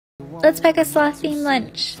Let's pack a sloth themed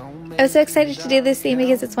lunch. I was so excited to do this theme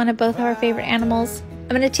because it's one of both of our favorite animals.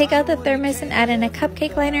 I'm going to take out the thermos and add in a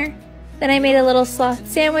cupcake liner. Then I made a little sloth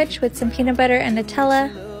sandwich with some peanut butter and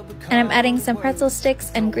Nutella. And I'm adding some pretzel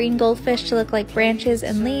sticks and green goldfish to look like branches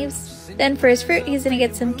and leaves. Then for his fruit, he's going to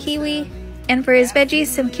get some kiwi. And for his veggies,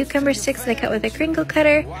 some cucumber sticks that I cut with a crinkle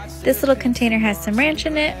cutter. This little container has some ranch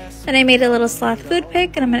in it. Then I made a little sloth food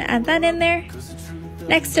pick and I'm going to add that in there.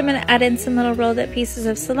 Next, I'm going to add in some little rolled up pieces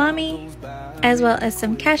of salami, as well as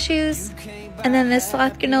some cashews. And then this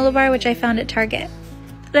sloth granola bar, which I found at Target.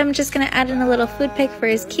 But I'm just going to add in a little food pick for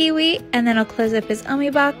his kiwi, and then I'll close up his Omi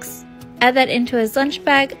box. Add that into his lunch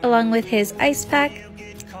bag along with his ice pack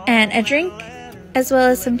and a drink, as well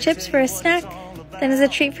as some chips for a snack. Then as a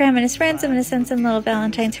treat for him and his friends, I'm going to send some little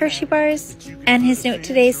Valentine's Hershey bars. And his note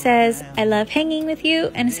today says, "I love hanging with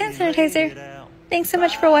you," and a hand sanitizer. Thanks so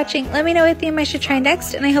much for watching. Let me know what theme I should try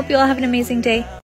next, and I hope you all have an amazing day.